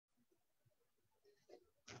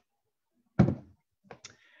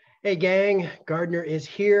Hey gang, Gardner is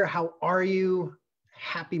here. How are you?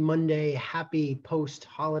 Happy Monday, happy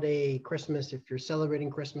post-holiday Christmas if you're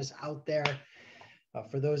celebrating Christmas out there.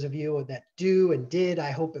 For those of you that do and did,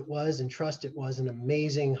 I hope it was and trust it was an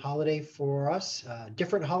amazing holiday for us.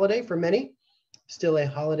 Different holiday for many, still a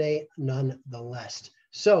holiday nonetheless.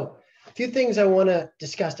 So a few things I want to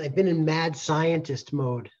discuss. I've been in mad scientist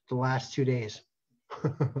mode the last 2 days,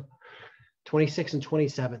 26th and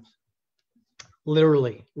 27th.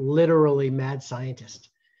 Literally mad scientist,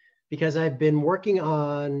 because I've been working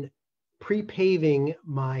on pre-paving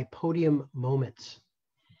my podium moments.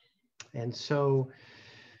 And so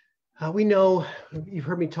we know, you've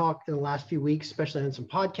heard me talk in the last few weeks, especially on some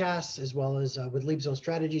podcasts, as well as with Leap Zone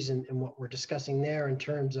Strategies and what we're discussing there in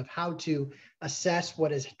terms of how to assess what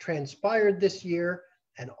has transpired this year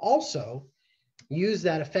and also use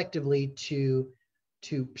that effectively to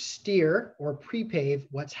steer or pre-pave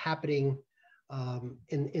what's happening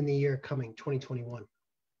in the year coming, 2021.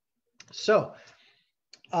 So,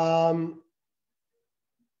 I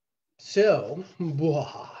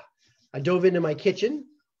dove into my kitchen,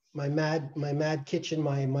 my mad kitchen,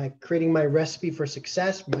 my creating my recipe for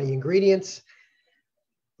success, my ingredients,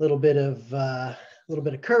 a little bit of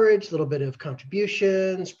courage, a little bit of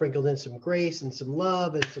contribution, sprinkled in some grace and some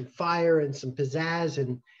love and some fire and some pizzazz.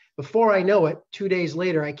 And before I know it, 2 days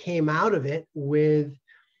later, I came out of it with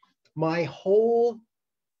my whole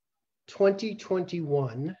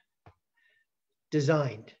 2021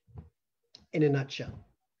 designed in a nutshell.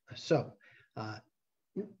 So,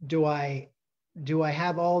 do I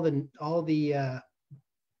have all the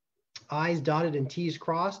I's dotted and T's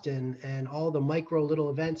crossed and all the micro little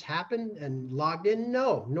events happened and logged in?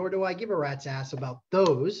 No, nor do I give a rat's ass about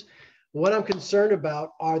those. What I'm concerned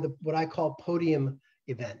about are what I call podium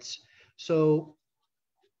events. So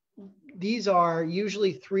these are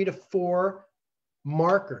usually 3 to 4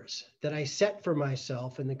 markers that I set for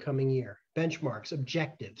myself in the coming year, benchmarks,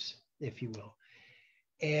 objectives, if you will.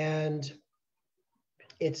 And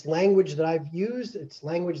it's language that I've used. It's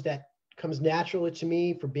language that comes naturally to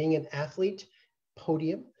me for being an athlete,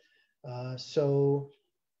 podium. So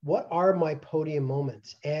what are my podium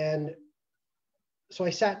moments? And so I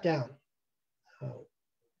sat down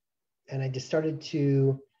and I just started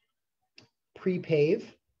to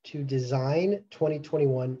pre-pave, to design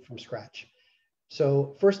 2021 from scratch.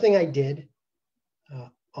 So first thing I did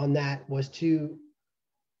on that was to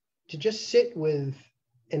just sit with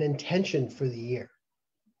an intention for the year.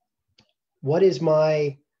 What is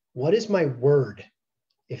my word,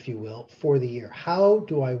 if you will, for the year? How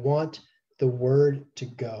do I want the word to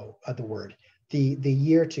go? The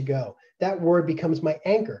year to go. That word becomes my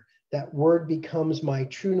anchor. That word becomes my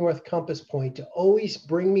true north compass point to always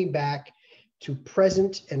bring me back to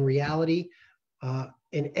present and reality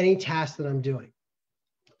in any task that I'm doing.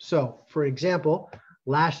 So, for example,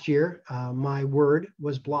 last year, my word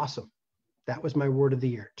was blossom. That was my word of the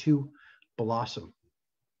year, to blossom.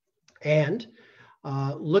 And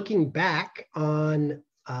looking back on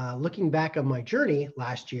my journey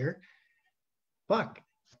last year,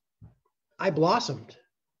 I blossomed.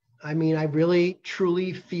 I mean, I really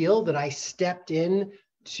truly feel that I stepped in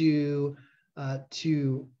to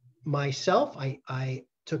myself. I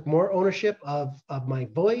took more ownership of my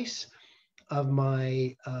voice, of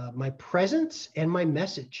my presence and my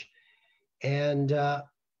message. And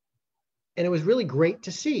it was really great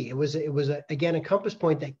to see. It was again a compass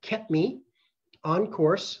point that kept me on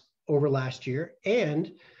course over last year.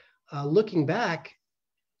 And looking back,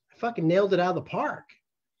 I fucking nailed it out of the park.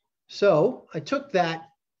 So I took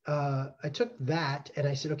that and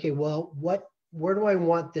I said, okay, well, where do I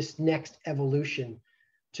want this next evolution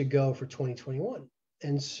to go for 2021?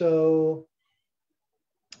 And so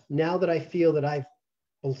now that I feel that I've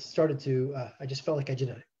started to, I just felt like I did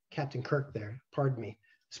a Captain Kirk there, pardon me,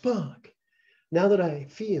 Spock. Now that I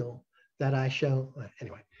feel that I shall,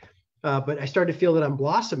 anyway, but I started to feel that I'm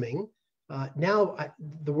blossoming. The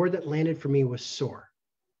word that landed for me was soar.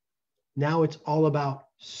 Now it's all about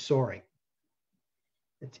soaring.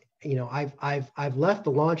 It's, I've left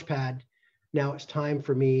the launch pad. Now it's time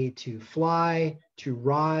for me to fly, to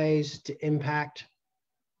rise, to impact.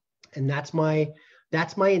 And that's my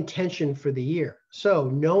intention for the year. So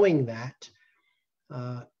knowing that,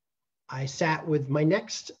 I sat with my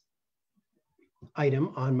next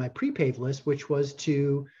item on my pre-pave list, which was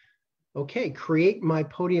to, create my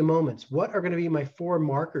podium moments. What are going to be my 4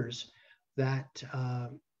 markers that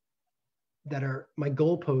are my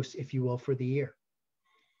goalposts, if you will, for the year?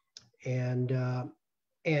 And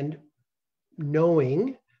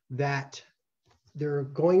knowing that they're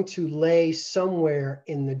going to lay somewhere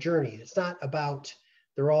in the journey. It's not about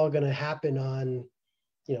they're all going to happen on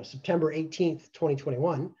September 18th,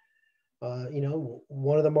 2021,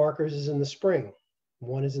 one of the markers is in the spring,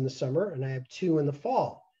 one is in the summer, and I have two in the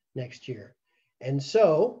fall next year. And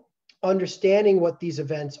so understanding what these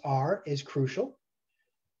events are is crucial.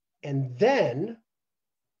 And then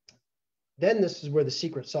this is where the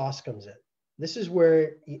secret sauce comes in. This is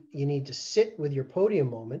where you need to sit with your podium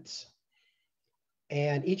moments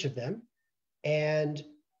and each of them and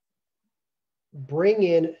bring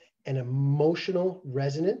in an emotional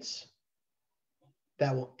resonance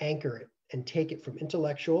that will anchor it and take it from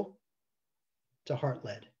intellectual to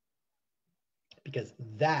heart-led. Because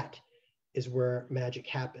that is where magic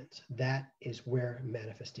happens. That is where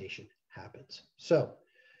manifestation happens. So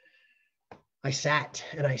I sat.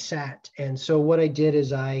 And so what I did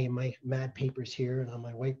is my mad papers here and on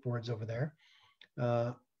my whiteboards over there,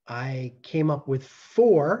 I came up with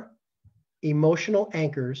 4 emotional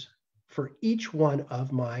anchors for each one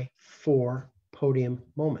of my 4 podium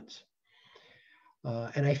moments.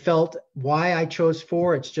 And I felt why I chose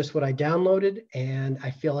 4, it's just what I downloaded. And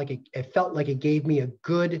I feel like it felt like it gave me a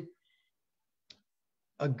good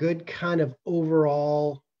kind of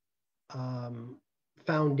overall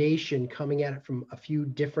foundation coming at it from a few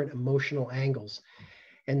different emotional angles.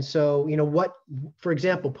 And so, for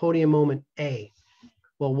example, podium moment A,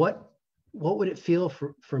 well, what would it feel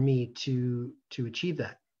for me to achieve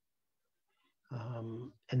that?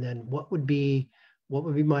 And then what would be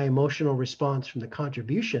my emotional response from the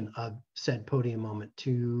contribution of said podium moment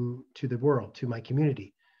to the world, to my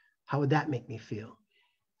community? How would that make me feel?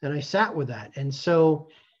 And I sat with that. And so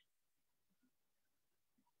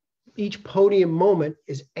each podium moment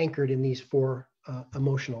is anchored in these 4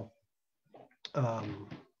 emotional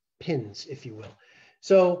pins, if you will.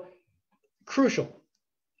 So crucial.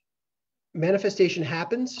 Manifestation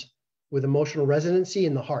happens with emotional resonancy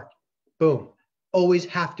in the heart. Boom. Always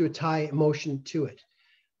have to tie emotion to it.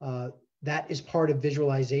 That is part of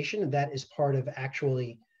visualization, and that is part of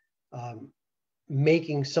actually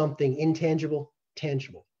making something intangible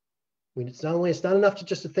tangible. It's not enough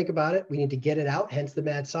to think about it. We need to get it out, hence the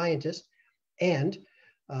mad scientist, and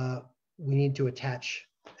we need to attach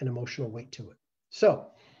an emotional weight to it. So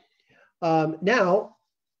now,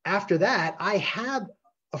 after that, I have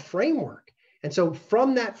a framework. And so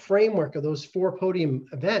from that framework of those 4 podium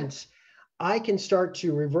events, I can start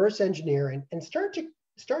to reverse engineer and start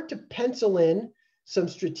to pencil in some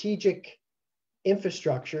strategic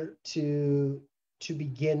infrastructure to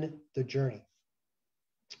begin the journey.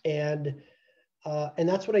 And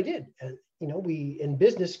that's what I did. We, in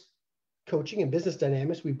business coaching and business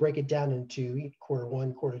dynamics, we break it down into quarter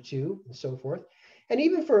 1, quarter 2, and so forth. And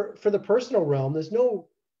even for the personal realm, there's no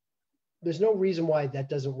reason why that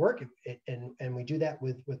doesn't work. And we do that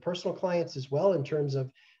with personal clients as well, in terms of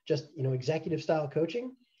just, executive style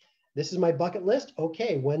coaching. This is my bucket list.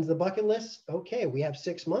 Okay, when's the bucket list? Okay, we have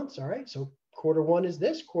 6 months. All right, so quarter 1 is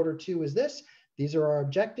this, quarter 2 is this. These are our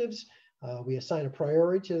objectives. We assign a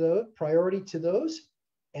priority to those,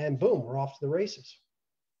 and boom, we're off to the races.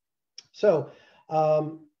 So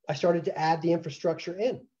I started to add the infrastructure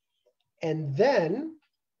in. And then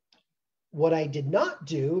what I did not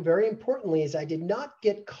do, very importantly, is I did not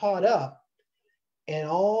get caught up in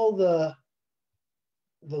all the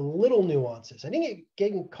little nuances. I didn't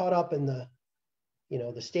get caught up in the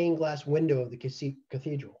stained glass window of the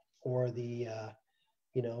cathedral, or the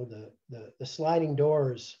sliding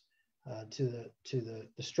doors to the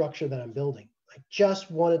structure that I'm building. I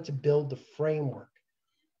just wanted to build the framework.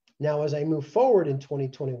 Now, as I move forward in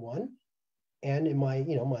 2021, and in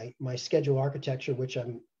my schedule architecture, which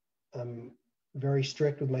I'm very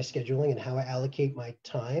strict with my scheduling and how I allocate my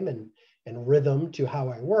time and rhythm to how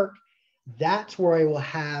I work, that's where I will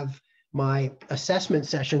have my assessment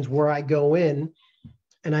sessions, where I go in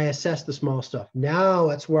and I assess the small stuff. Now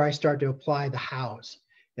that's where I start to apply the hows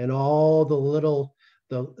and all the little,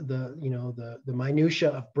 the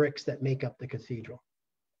minutia of bricks that make up the cathedral.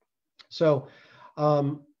 So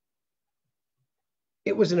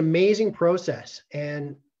it was an amazing process.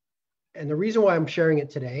 And the reason why I'm sharing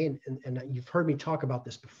it today, and you've heard me talk about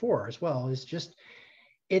this before as well, is just,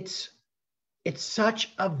 it's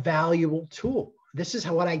such a valuable tool. This is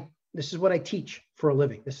what I teach for a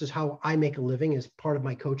living. This is how I make a living as part of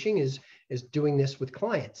my coaching, is doing this with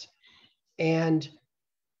clients. And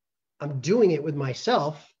I'm doing it with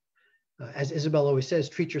myself. As Isabel always says,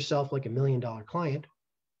 treat yourself like $1 million client.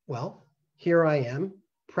 Well, here I am,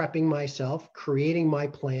 prepping myself, creating my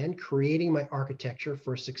plan, creating my architecture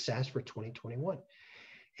for success for 2021.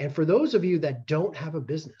 And for those of you that don't have a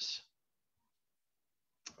business,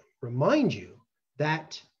 remind you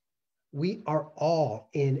that we are all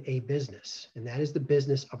in a business, and that is the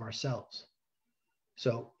business of ourselves.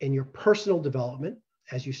 So in your personal development,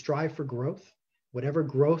 as you strive for growth, whatever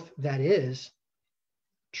growth that is,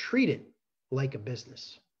 treat it like a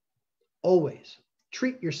business. Always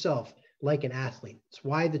treat yourself like an athlete. It's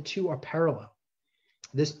why the two are parallel.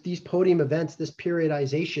 These podium events, this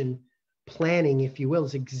periodization planning, if you will,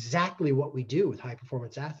 is exactly what we do with high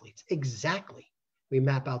performance athletes. Exactly. We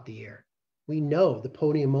map out the year. We know the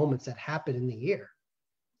podium moments that happen in the year.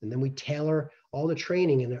 And then we tailor all the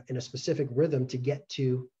training in a specific rhythm to get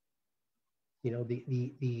to, you know,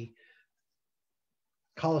 the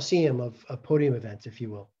Coliseum of podium events, if you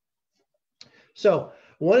will. So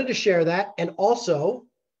wanted to share that. And also,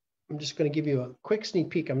 I'm just going to give you a quick sneak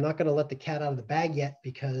peek. I'm not going to let the cat out of the bag yet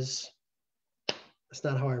because that's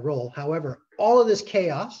not how I roll. However, all of this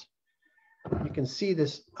chaos, you can see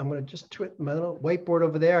this. I'm going to just twit my little whiteboard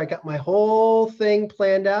over there. I got my whole thing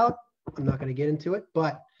planned out. I'm not going to get into it,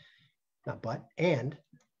 but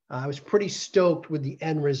I was pretty stoked with the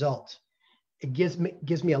end result. It gives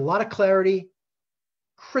me a lot of clarity,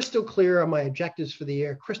 crystal clear on my objectives for the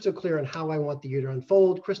year, crystal clear on how I want the year to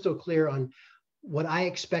unfold, crystal clear on what I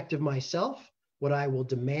expect of myself, what I will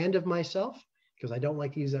demand of myself, because I don't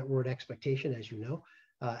like to use that word expectation, as you know,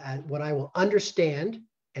 and what I will understand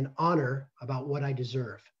and honor about what I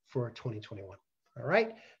deserve for 2021. All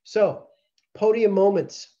right. So podium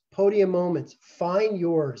moments, find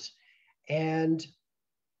yours. And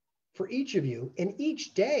for each of you, in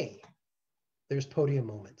each day, there's podium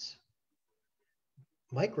moments.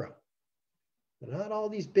 Micro. They're not all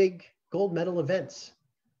these big gold medal events.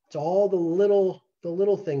 It's all the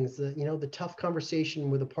little things, the tough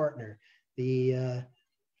conversation with a partner, the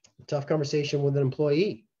tough conversation with an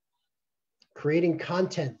employee, creating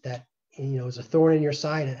content that, is a thorn in your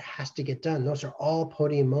side. It has to get done. Those are all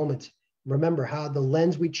podium moments. Remember how the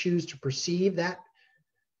lens we choose to perceive that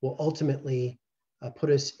will ultimately put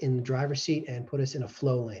us in the driver's seat and put us in a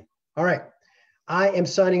flow lane. All right. I am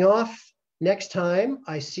signing off. Next time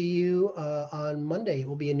I see you on Monday, it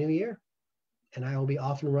will be a new year and I will be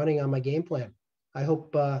off and running on my game plan. I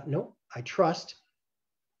hope, I trust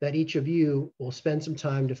that each of you will spend some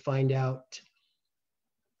time to find out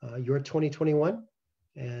your 2021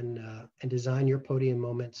 and design your podium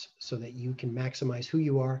moments so that you can maximize who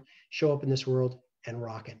you are, show up in this world and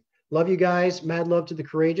rock it. Love you guys. Mad love to the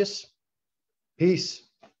courageous. Peace.